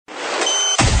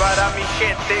Para mi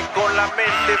gente con la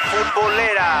mente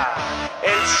futbolera,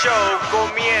 el show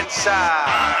comienza.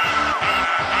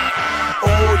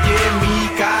 Oye mi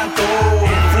canto,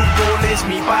 el fútbol es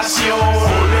mi pasión.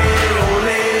 Olé,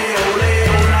 olé, olé,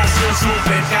 nación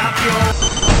supercampeón.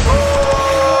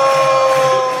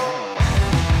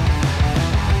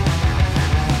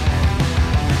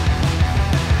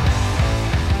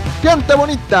 Gente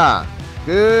bonita,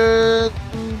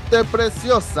 gente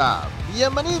preciosa,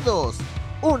 bienvenidos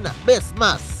una vez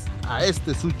más a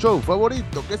este su show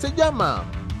favorito que se llama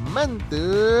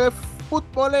Mente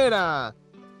Futbolera.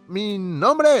 Mi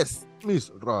nombre es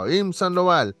Misraim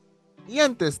Sandoval y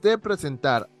antes de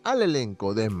presentar al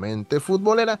elenco de Mente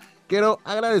Futbolera, quiero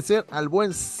agradecer al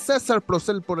buen César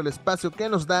Procel por el espacio que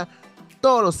nos da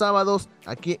todos los sábados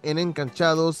aquí en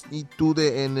Enganchados y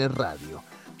TUDN Radio.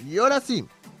 Y ahora sí,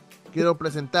 quiero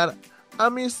presentar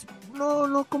a mis,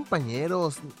 no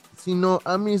compañeros, sino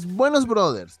a mis buenos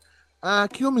brothers.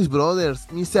 Aquí mis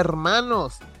brothers, mis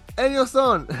hermanos. Ellos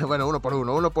son, bueno, uno por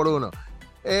uno.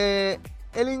 El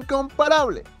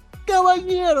incomparable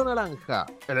Caballero Naranja.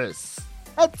 Eres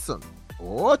Edson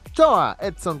Ochoa.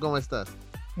 Edson, ¿cómo estás?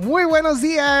 Muy buenos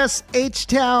días,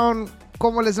 H-Town.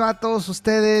 ¿Cómo les va a todos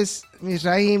ustedes?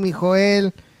 Misraim y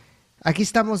Joel. Aquí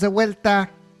estamos de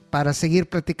vuelta para seguir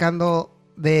platicando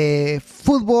de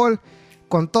fútbol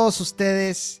con todos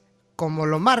ustedes, como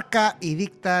lo marca y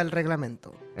dicta el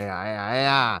reglamento. Y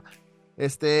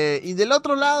del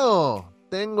otro lado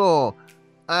tengo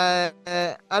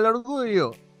al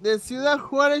orgullo de Ciudad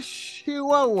Juárez,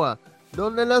 Chihuahua,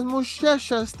 donde las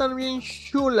muchachas están bien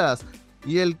chulas,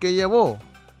 y el que llevó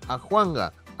a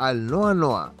Juanga al Noa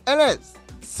Noa. Él es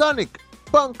Sonic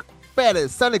Punk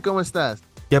Pérez. Sonic, ¿cómo estás?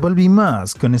 Ya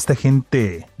volvimos con esta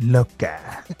gente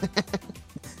loca.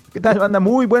 ¿Qué tal, banda?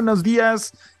 Muy buenos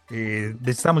días.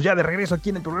 Estamos ya de regreso aquí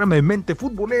en el programa de Mente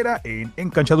Futbolera en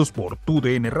Enganchados por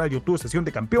TUDN Radio, tu estación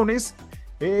de campeones.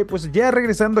 Pues ya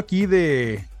regresando aquí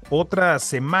de otra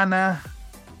semana,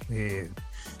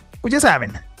 pues ya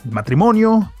saben, el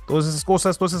matrimonio, todas esas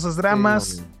cosas, todas esas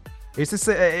dramas.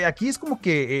 Aquí es como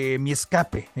que mi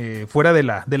escape fuera de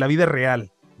la vida real.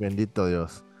 Bendito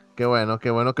Dios. Qué bueno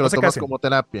que lo tomas como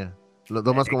terapia. Lo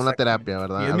tomas como una terapia,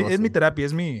 ¿verdad? Es mi terapia,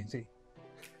 sí.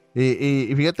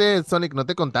 Y fíjate, Sonic, no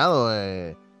te he contado.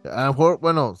 A lo mejor,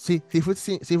 bueno, sí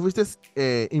fuiste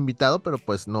invitado, pero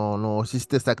pues no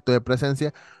hiciste este acto de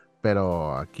presencia.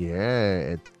 Pero aquí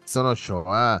Edson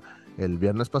Ochoa, el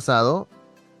viernes pasado,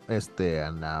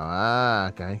 andaba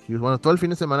acá en Houston. Bueno, todo el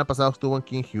fin de semana pasado estuvo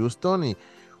aquí en Houston y,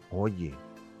 oye,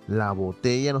 la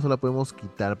botella no se la podemos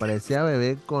quitar. Parecía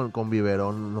bebé con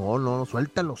biberón. No,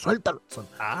 suéltalo.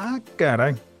 Ah,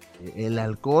 caray. El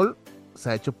alcohol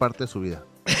se ha hecho parte de su vida.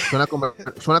 Suena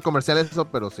comercial eso,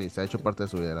 pero sí, se ha hecho parte de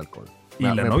su vida el alcohol. ¿Y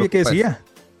la novia qué decía?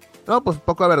 No, pues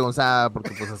poco avergonzada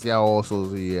porque pues hacía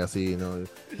osos y así, ¿no?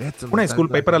 Edson, una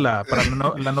disculpa ahí para la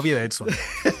novia de Edson.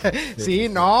 Sí,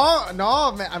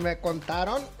 me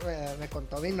contaron, me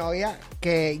contó mi novia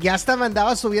que ya hasta me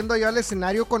andaba subiendo yo al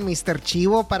escenario con Mr.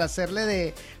 Chivo para hacerle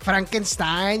de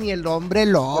Frankenstein y el hombre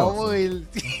lobo. No,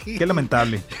 sí. Qué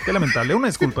lamentable. Una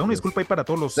disculpa ahí para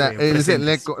todos los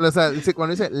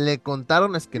cuando dice le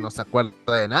contaron es que no se acuerda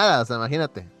de nada, o sea,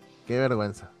 imagínate, qué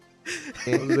vergüenza.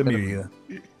 De mi vida.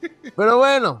 Pero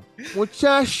bueno,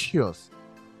 muchachos,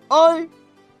 hoy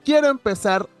quiero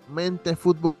empezar Mente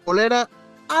Futbolera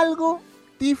algo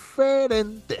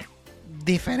diferente.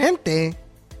 ¿Diferente?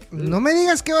 No me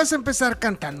digas que vas a empezar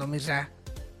cantando, Misra.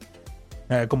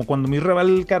 Como cuando Misra va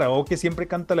al karaoke, siempre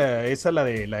canta la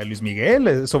de Luis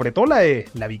Miguel, sobre todo la de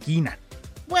La Viquina.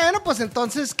 Bueno, pues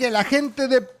entonces que la gente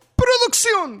de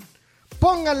producción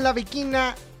pongan La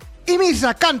Viquina y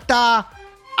Misra canta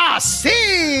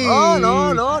así. No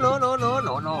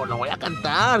voy a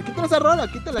cantar. Quítala esa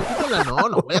rola, quítala.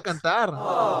 No voy a cantar.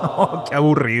 Oh, qué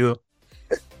aburrido.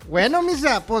 Bueno,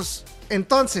 Misra, pues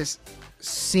entonces,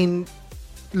 sin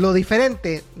lo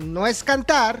diferente no es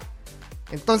cantar,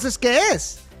 entonces ¿qué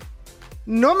es?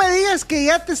 No me digas que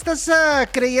ya te estás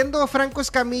creyendo Franco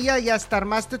Escamilla y hasta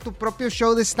armaste tu propio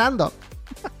show de stand-up.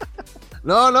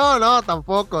 No,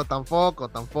 tampoco.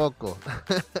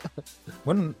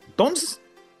 Bueno, entonces,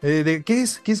 ¿qué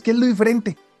es lo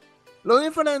diferente? Lo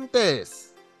diferente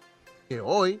es que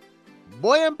hoy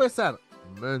voy a empezar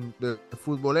Mente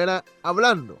Futbolera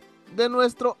hablando de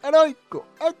nuestro heroico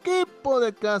equipo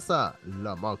de casa,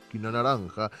 la máquina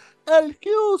naranja, el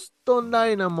Houston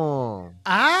Dynamo.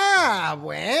 Ah,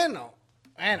 bueno,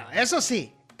 eso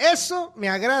sí, eso me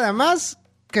agrada más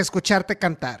que escucharte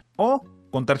cantar. O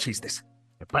contar chistes.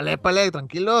 Épale,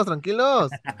 tranquilos.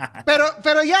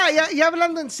 Pero ya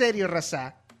hablando en serio,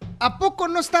 raza, ¿A poco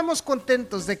no estamos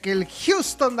contentos de que el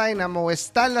Houston Dynamo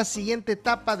está en la siguiente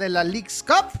etapa de la Leagues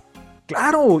Cup?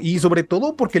 Claro, y sobre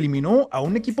todo porque eliminó a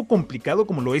un equipo complicado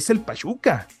como lo es el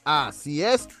Pachuca. Así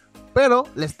es, pero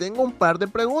les tengo un par de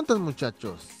preguntas,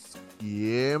 muchachos.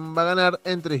 ¿Quién va a ganar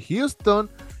entre Houston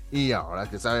y ahora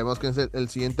que sabemos que es el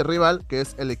siguiente rival, que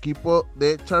es el equipo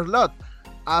de Charlotte?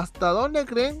 ¿Hasta dónde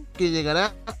creen que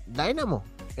llegará Dynamo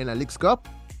en la Leagues Cup?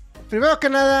 Primero que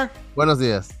nada... Buenos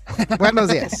días. Buenos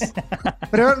días.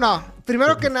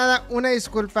 Primero que nada, una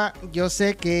disculpa. Yo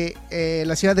sé que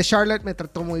la ciudad de Charlotte me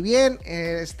trató muy bien.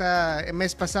 El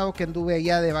mes pasado que anduve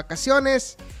allá de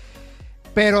vacaciones.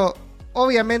 Pero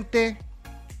obviamente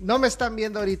no me están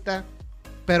viendo ahorita.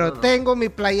 Pero tengo mi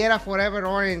playera Forever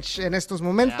Orange en estos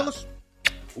momentos.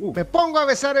 Me pongo a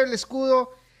besar el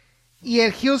escudo. Y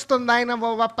el Houston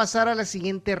Dynamo va a pasar a la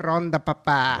siguiente ronda,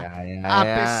 papá.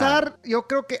 Yo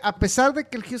creo que a pesar de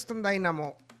que el Houston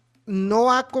Dynamo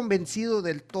no ha convencido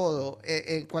del todo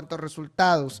en cuanto a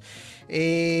resultados,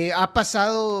 ha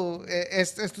pasado,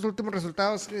 estos últimos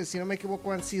resultados, si no me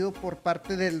equivoco, han sido por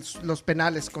parte de los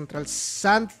penales contra el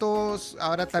Santos,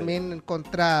 ahora también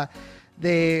contra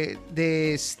del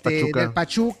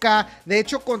Pachuca, de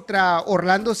hecho contra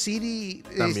Orlando City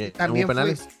también hubo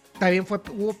penales.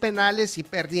 Hubo penales y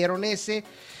perdieron ese.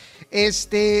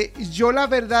 Yo la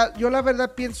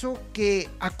verdad pienso que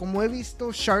a como he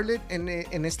visto Charlotte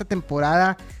en esta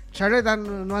temporada, Charlotte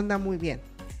no anda muy bien.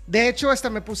 De hecho, hasta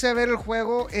me puse a ver el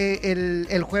juego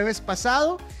el jueves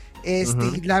pasado.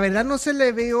 Y la verdad no se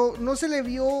le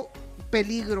vio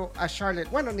peligro a Charlotte.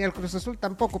 Bueno, ni al Cruz Azul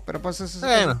tampoco, pero pues eso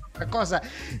es otra cosa.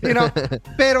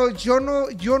 Pero yo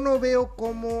no veo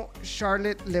cómo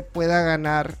Charlotte le pueda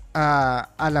ganar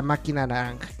a la máquina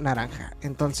naranja.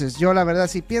 Entonces, yo la verdad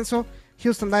sí pienso,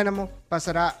 Houston Dynamo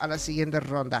pasará a la siguiente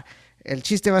ronda. El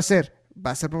chiste va a ser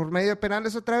por medio de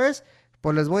penales otra vez.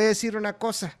 Pues les voy a decir una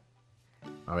cosa.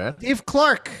 A ver.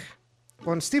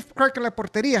 Con Steve Clark en la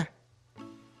portería,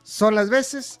 son las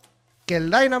veces que el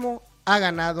Dynamo ha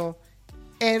ganado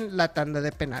en la tanda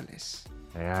de penales.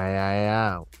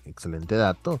 Excelente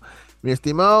dato. Mi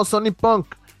estimado Sonny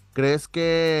Punk, ¿crees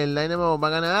que el Dynamo va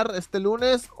a ganar este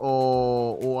lunes?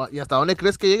 ¿Y hasta dónde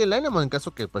crees que llegue el Dynamo en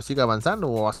caso que pues siga avanzando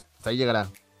o hasta ahí llegará?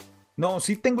 No,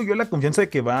 sí tengo yo la confianza de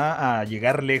que va a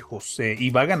llegar lejos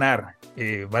y va a ganar.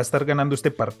 Va a estar ganando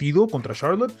este partido contra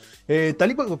Charlotte.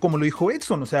 Tal y como lo dijo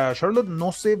Edson, o sea, Charlotte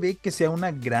no se ve que sea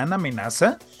una gran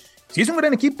amenaza. Sí es un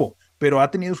gran equipo, pero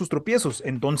ha tenido sus tropiezos.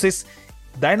 Entonces,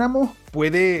 Dynamo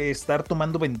puede estar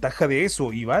tomando ventaja de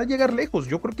eso y va a llegar lejos.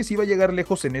 Yo creo que sí va a llegar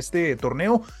lejos en este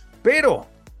torneo, pero,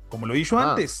 como lo he dicho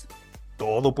antes,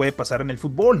 todo puede pasar en el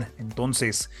fútbol.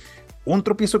 Entonces, un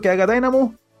tropiezo que haga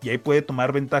Dynamo y ahí puede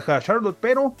tomar ventaja a Charlotte,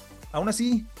 pero aún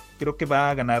así creo que va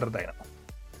a ganar Dynamo.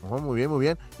 Muy bien, muy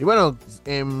bien. Y bueno,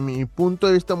 en mi punto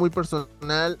de vista muy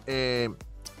personal,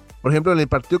 por ejemplo, en el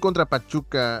partido contra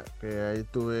Pachuca, que ahí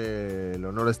tuve el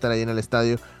honor de estar ahí en el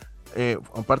estadio,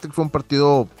 aparte que fue un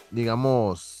partido,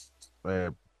 digamos,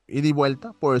 ida y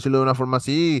vuelta, por decirlo de una forma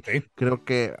así, sí. Creo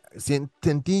que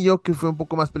sentí yo que fue un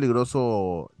poco más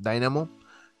peligroso Dynamo.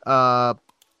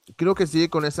 Creo que sigue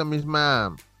con esa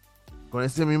misma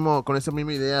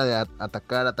idea de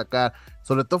atacar.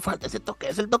 Sobre todo falta ese toque,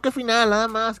 es el toque final, nada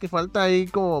más, que falta ahí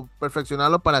como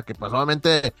perfeccionarlo para que pues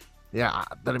obviamente ya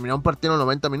terminar un partido en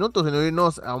 90 minutos y no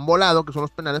irnos a un volado, que son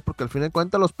los penales, porque al fin de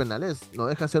cuentas los penales no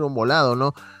deja de ser un volado,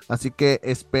 ¿no? Así que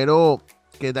espero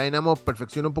que Dynamo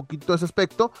perfeccione un poquito ese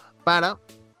aspecto para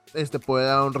poder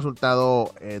dar un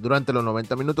resultado durante los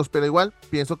 90 minutos, pero igual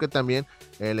pienso que también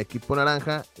el equipo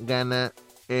naranja gana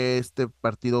este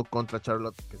partido contra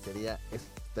Charlotte, que sería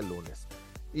este lunes.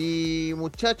 Y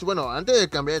muchachos, bueno, antes de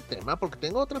cambiar de tema, porque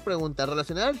tengo otra pregunta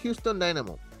relacionada al Houston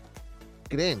Dynamo.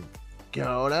 ¿Creen que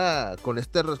ahora con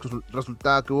este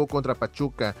resultado que hubo contra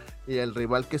Pachuca y el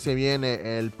rival que se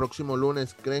viene el próximo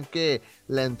lunes, creen que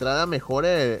la entrada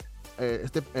mejore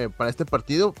para este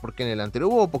partido? Porque en el anterior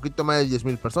hubo un poquito más de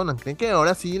 10,000 personas. ¿Creen que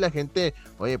ahora sí la gente,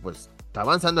 oye, pues está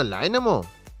avanzando el Dynamo,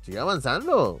 sigue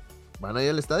avanzando, van a ir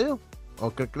al estadio? ¿O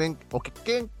qué creen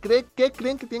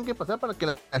que tienen que pasar para que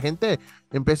la gente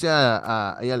empiece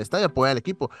a ir al estadio, a apoyar al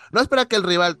equipo? No espera que el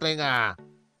rival traiga,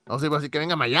 no sé, así que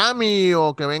venga Miami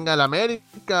o que venga el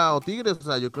América o Tigres. O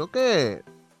sea, yo creo que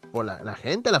por la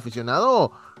gente, el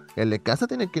aficionado, el de casa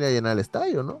tiene que ir a llenar el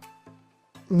estadio, ¿no?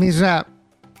 Misra,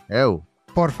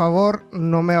 por favor,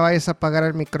 no me vayas a apagar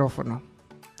el micrófono.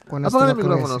 Apaga el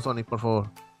micrófono, Sony, por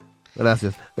favor.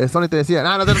 Gracias. Sony te decía,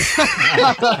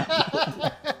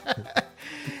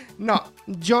 No,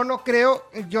 yo no creo,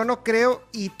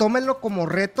 y tómenlo como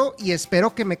reto y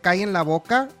espero que me caiga en la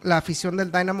boca la afición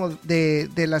del Dynamo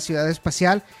de la Ciudad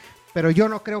Espacial, pero yo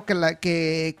no creo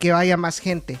que vaya más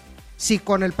gente. Si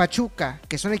con el Pachuca,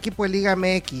 que es un equipo de Liga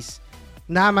MX,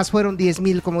 nada más fueron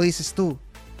 10,000, como dices tú,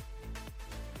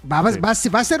 va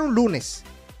a ser un lunes.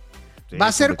 Sí, va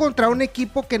a ser contra un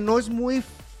equipo que no es muy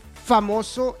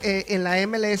famoso en la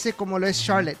MLS como lo es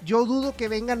Charlotte. Yo dudo que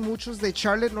vengan muchos de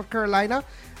Charlotte, North Carolina,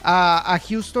 a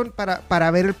Houston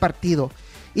para ver el partido.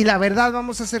 Y la verdad,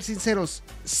 vamos a ser sinceros,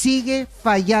 sigue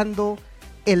fallando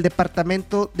el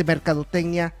departamento de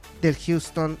mercadotecnia del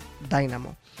Houston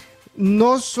Dynamo.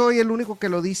 No soy el único que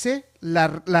lo dice.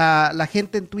 La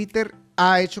gente en Twitter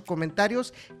ha hecho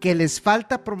comentarios que les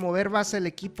falta promover más el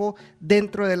equipo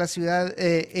dentro de la ciudad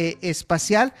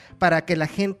espacial para que la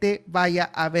gente vaya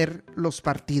a ver los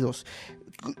partidos.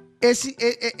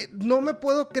 No me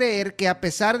puedo creer que a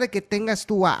pesar de que tengas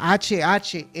tú a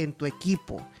HH en tu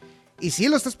equipo, y sí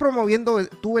lo estás promoviendo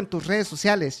tú en tus redes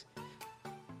sociales,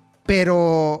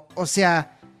 pero, o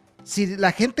sea, si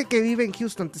la gente que vive en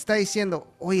Houston te está diciendo,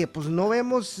 oye, pues no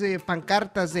vemos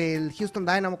pancartas del Houston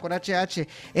Dynamo con HH,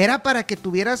 era para que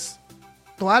tuvieras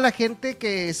toda la gente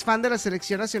que es fan de la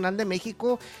Selección Nacional de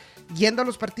México yendo a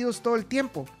los partidos todo el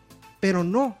tiempo, pero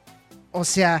no. O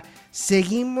sea,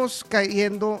 seguimos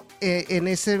cayendo en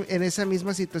esa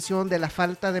misma situación de la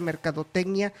falta de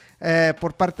mercadotecnia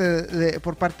por parte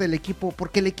del equipo,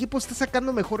 porque el equipo está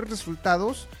sacando mejores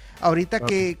resultados ahorita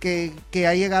que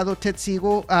ha llegado Ted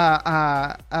Sigo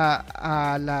a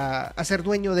ser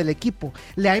dueño del equipo.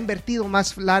 Le ha invertido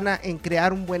más lana en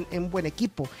crear un buen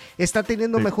equipo. Está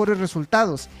teniendo mejores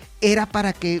resultados. Era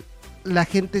para que la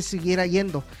gente siguiera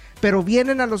yendo. Pero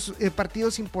vienen a los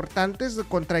partidos importantes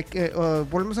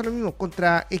volvemos a lo mismo,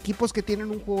 contra equipos que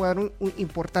tienen un jugador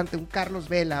importante, un Carlos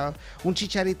Vela, un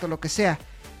Chicharito, lo que sea.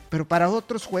 Pero para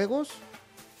otros juegos,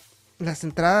 las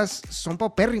entradas son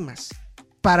paupérrimas.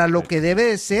 Para lo que debe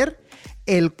de ser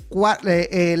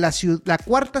la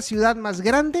cuarta ciudad más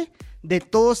grande de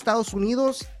todo Estados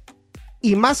Unidos,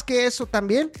 y más que eso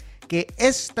también, que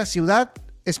esta ciudad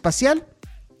espacial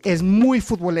es muy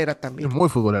futbolera también. Es muy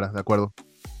futbolera, de acuerdo.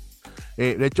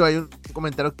 De hecho, hay un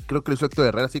comentario, creo que lo hizo Héctor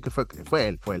Herrera, sí que fue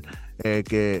él,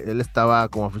 que él estaba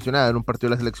como aficionado en un partido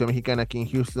de la selección mexicana aquí en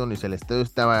Houston, y el estadio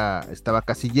estaba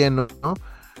casi lleno, ¿no?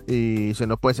 Y dice,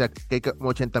 no puede ser que hay como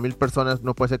 80,000 personas,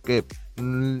 no puede ser que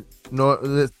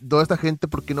toda esta gente,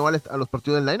 ¿por qué no va a los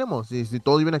partidos del Dynamo? Si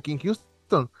todos viven aquí en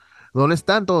Houston, ¿dónde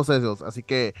están todos esos? Así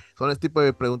que son este tipo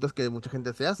de preguntas que mucha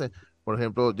gente se hace. Por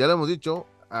ejemplo, ya lo hemos dicho,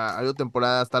 ha habido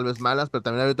temporadas tal vez malas, pero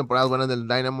también ha habido temporadas buenas del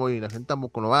Dynamo y la gente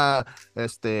tampoco no va,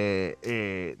 se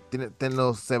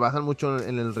basan mucho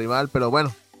en el rival, pero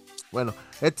bueno,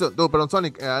 perdón,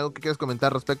 Sonic, ¿algo que quieres comentar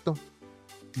al respecto?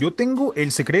 Yo tengo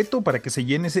el secreto para que se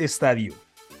llene ese estadio.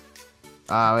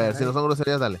 A ver, si no son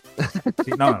groserías, dale.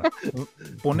 Sí, no.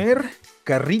 Poner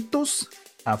carritos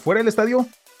afuera del estadio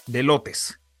de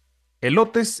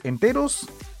elotes enteros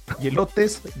y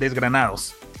elotes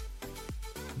desgranados.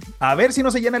 A ver si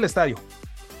no se llena el estadio.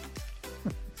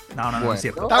 No es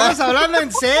cierto. Estamos hablando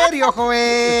en serio,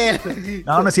 Joel.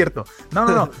 No es cierto.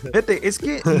 No. Fíjate, es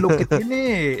que lo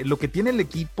que tiene el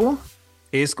equipo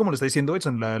es, como le está diciendo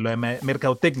Edson, la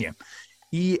mercadotecnia.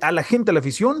 Y a la gente, a la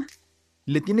afición,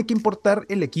 le tiene que importar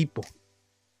el equipo.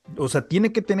 O sea,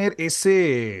 tiene que tener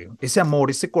ese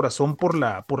amor, ese corazón por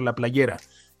la playera.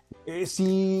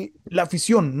 Si la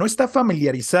afición no está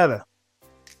familiarizada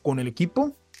con el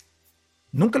equipo,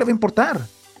 nunca le va a importar.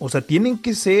 O sea, tienen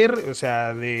que ser, o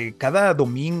sea, de cada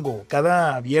domingo,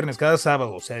 cada viernes, cada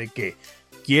sábado, o sea, de que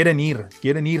quieren ir.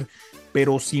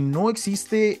 Pero si no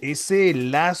existe ese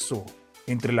lazo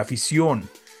entre la afición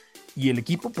y el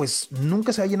equipo, pues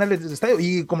nunca se va a llenar el estadio.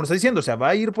 Y como lo está diciendo, o sea, va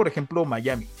a ir, por ejemplo,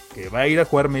 Miami, que va a ir a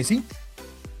jugar Messi,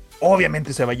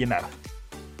 obviamente se va a llenar.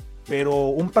 Pero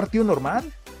un partido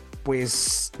normal,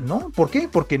 pues no. ¿Por qué?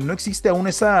 Porque no existe aún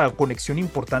esa conexión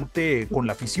importante con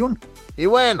la afición. Y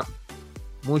bueno,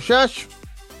 muchacho,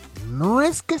 no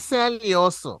es que sea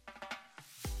lioso,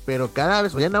 pero cada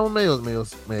vez, hoy andamos medio,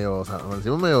 o sea, nos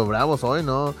decimos medio bravos hoy,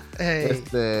 ¿no? Hey.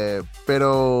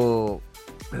 Pero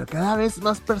cada vez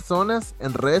más personas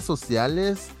en redes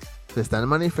sociales se están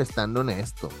manifestando en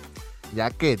esto, ya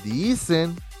que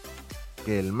dicen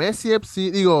que el Messi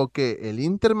FC, que el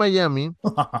Inter Miami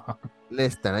le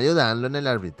están ayudando en el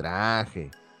arbitraje,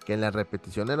 que en la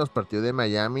repetición de los partidos de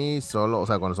Miami solo, o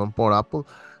sea, cuando son por Apple,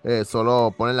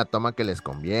 solo ponen la toma que les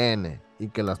conviene, y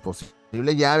que las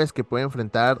posibles llaves que pueden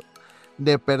enfrentar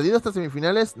de perdido hasta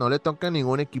semifinales no le toca a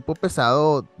ningún equipo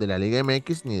pesado de la Liga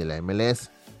MX ni de la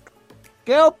MLS.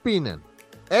 ¿Qué opinan?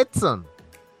 Edson,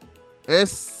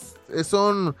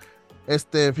 son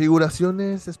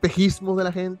figuraciones, espejismos de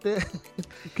la gente.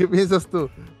 ¿Qué piensas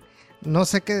tú? No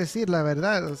sé qué decir, la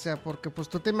verdad, o sea, porque pues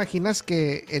tú te imaginas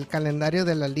que el calendario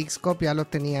de la Leagues Cup ya lo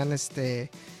tenían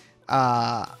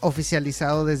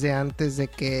oficializado desde antes de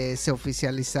que se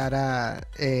oficializara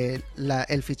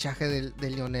el fichaje de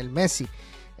Lionel Messi.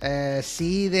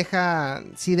 Sí deja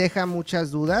muchas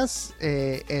dudas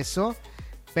eso,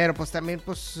 pero pues también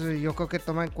pues yo creo que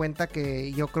toma en cuenta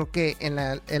que yo creo que en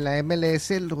la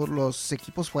MLS los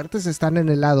equipos fuertes están en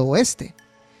el lado oeste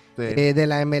de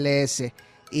la MLS.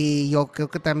 Y yo creo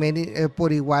que también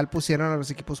por igual pusieron a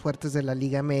los equipos fuertes de la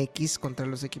Liga MX contra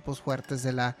los equipos fuertes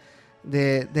de la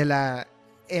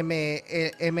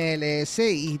MLS,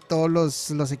 y todos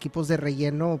los equipos de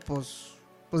relleno, pues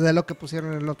de lo que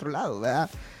pusieron en el otro lado, ¿verdad?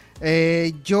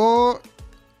 Yo,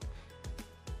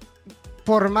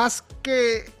 por más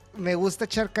que me gusta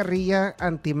echar carrilla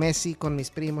anti-Messi con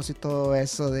mis primos y todo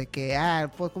eso, de que,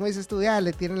 pues como dices tú,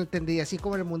 le tienen entendida, así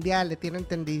como en el Mundial, le tienen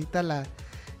entendidita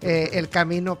el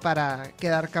camino para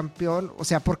quedar campeón. O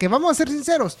sea, porque vamos a ser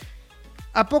sinceros,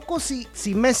 ¿a poco si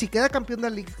Messi queda campeón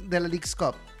de la Leagues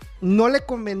Cup, no le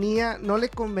convendría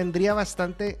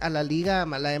bastante a la liga,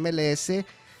 a la MLS,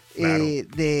 claro.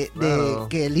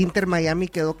 Que el Inter Miami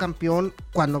quedó campeón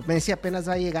cuando Messi apenas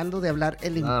va llegando, de hablar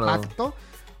el impacto?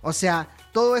 O sea,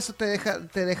 todo eso te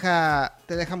deja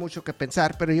mucho que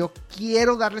pensar, pero yo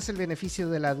quiero darles el beneficio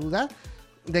de la duda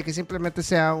de que simplemente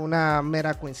sea una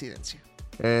mera coincidencia.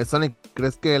 Sonic,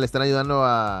 ¿crees que le están ayudando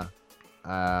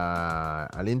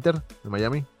al Inter de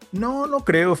Miami? No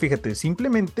creo, fíjate.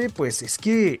 Simplemente, pues es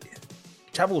que,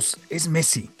 chavos, es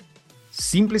Messi.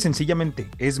 Simple y sencillamente,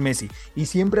 es Messi. Y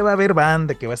siempre va a haber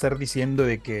banda que va a estar diciendo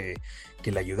de que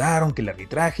le ayudaron, que el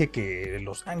arbitraje, que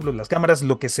los ángulos, las cámaras,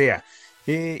 lo que sea.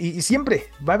 Y siempre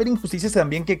va a haber injusticias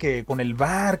también que con el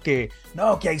VAR, que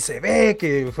ahí se ve,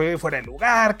 que fue fuera de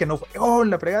lugar, que no fue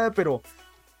la fregada, pero...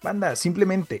 Banda,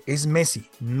 simplemente es Messi,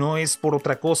 no es por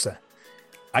otra cosa.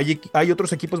 ¿Hay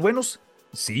otros equipos buenos?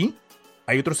 Sí.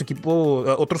 ¿Hay otros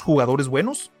jugadores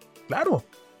buenos? Claro.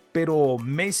 Pero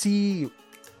Messi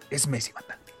es Messi,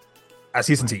 banda.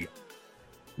 Así de sencillo.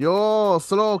 Yo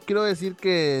solo quiero decir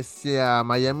que si a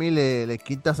Miami le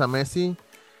quitas a Messi,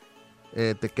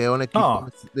 te queda un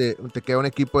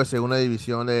equipo de segunda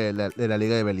división de la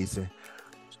Liga de Belice.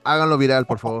 Háganlo viral,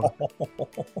 por favor.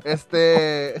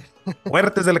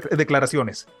 Fuertes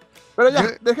declaraciones. Pero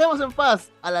ya, dejemos en paz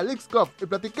a la Leagues Cup y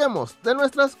platiquemos de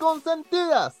nuestras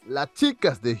consentidas, las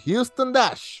chicas de Houston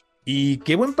Dash. Y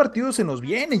qué buen partido se nos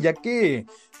viene, ya que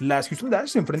las Houston Dash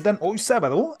se enfrentan hoy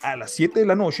sábado a las 7 de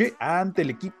la noche ante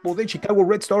el equipo de Chicago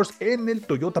Red Stars en el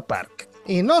Toyota Park.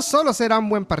 Y no solo será un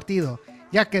buen partido,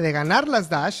 ya que de ganar las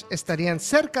Dash estarían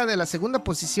cerca de la segunda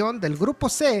posición del grupo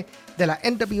C de la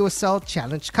NWSL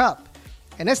Challenge Cup.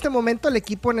 En este momento el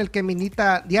equipo en el que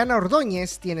milita Diana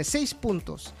Ordóñez tiene 6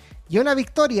 puntos y una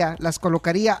victoria las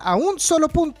colocaría a un solo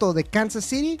punto de Kansas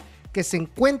City, que se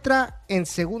encuentra en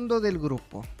segundo del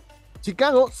grupo.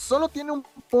 Chicago solo tiene un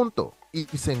punto y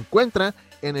se encuentra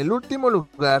en el último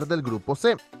lugar del grupo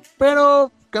C. Pero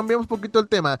cambiamos un poquito el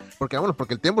tema, porque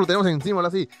el tiempo lo tenemos encima,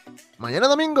 ahora sí. Mañana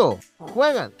domingo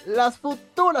juegan las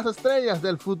futuras estrellas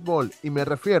del fútbol, y me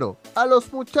refiero a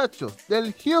los muchachos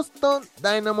del Houston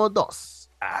Dynamo 2.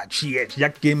 Así es,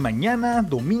 ya que mañana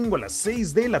domingo a las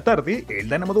 6 de la tarde, el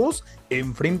Dynamo 2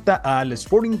 enfrenta al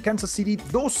Sporting Kansas City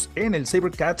 2 en el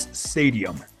SaberCats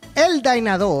Stadium. El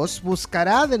Dyna 2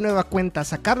 buscará de nueva cuenta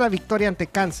sacar la victoria ante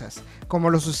Kansas, como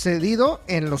lo sucedido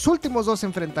en los últimos 2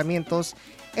 enfrentamientos,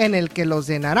 en el que los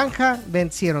de naranja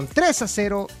vencieron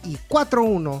 3-0 y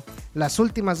 4-1 las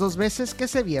últimas 2 veces que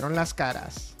se vieron las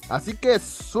caras. Así que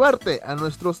suerte a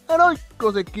nuestros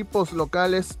heroicos equipos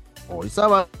locales hoy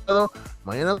sábado,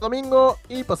 mañana domingo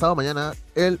y pasado mañana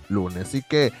el lunes. Así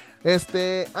que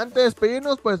antes de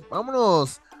despedirnos, pues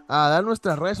vámonos a dar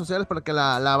nuestras redes sociales para que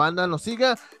la banda nos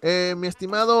siga. Mi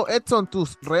estimado Edson,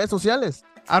 tus redes sociales.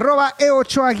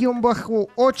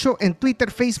 @E8A_8 en Twitter,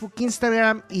 Facebook,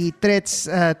 Instagram y Threads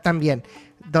también,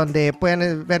 donde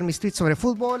pueden ver mis tweets sobre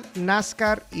fútbol,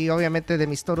 NASCAR y obviamente de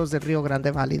mis toros del Río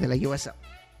Grande Valley de la USL.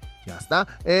 Ya está.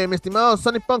 Mi estimado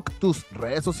Sonic Punk, tus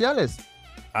redes sociales.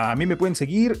 A mí me pueden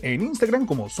seguir en Instagram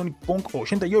como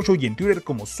SonicPunk88 y en Twitter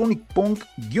como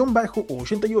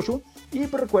SonicPunk_88. Y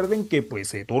pues recuerden que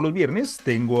todos los viernes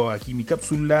tengo aquí mi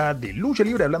cápsula de lucha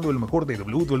libre hablando de lo mejor de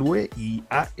WWE y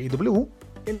AEW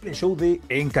en el show de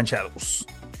Encanchados.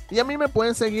 Y a mí me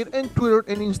pueden seguir en Twitter,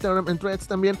 en Instagram, en Threads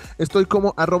también. Estoy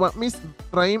como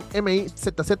 @MissRaim,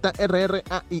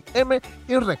 MIZZRRAIM.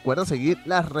 Y recuerda seguir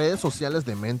las redes sociales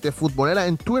de Mente Futbolera.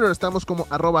 En Twitter estamos como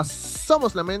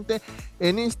 @SomosLaMente.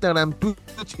 En Instagram,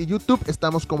 Twitch y YouTube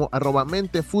estamos como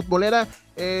 @Mente Futbolera.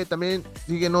 También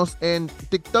síguenos en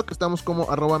TikTok, estamos como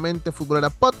 @Mente Futbolera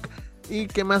Pod. Y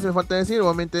qué más me falta decir,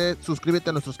 obviamente suscríbete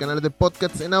a nuestros canales de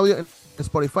podcasts en audio en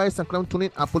Spotify, SoundCloud,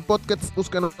 TuneIn, Apple Podcasts.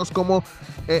 Búscanos como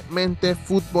Mente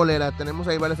Futbolera. Tenemos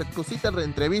ahí varias cositas,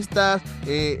 entrevistas,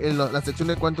 la sección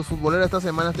de cuentos futboleros. Esta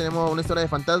semana tenemos una historia de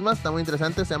fantasmas, está muy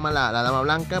interesante, se llama La Dama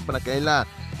Blanca, para que ahí la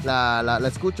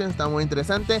escuchen, está muy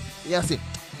interesante. Y así,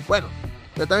 bueno,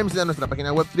 también visita nuestra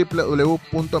página web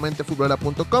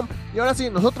www.mentefutbolera.com. Y ahora sí,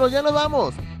 nosotros ya nos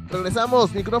vamos.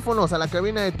 Regresamos micrófonos a la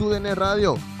cabina de TUDN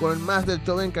Radio con más del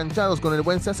show de Encanchados con el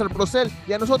buen César Procel.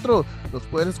 Y a nosotros nos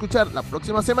pueden escuchar la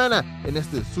próxima semana en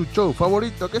su show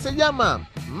favorito que se llama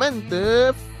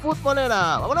Mente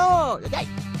Futbolera. ¡Vámonos!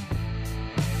 ¡Yay!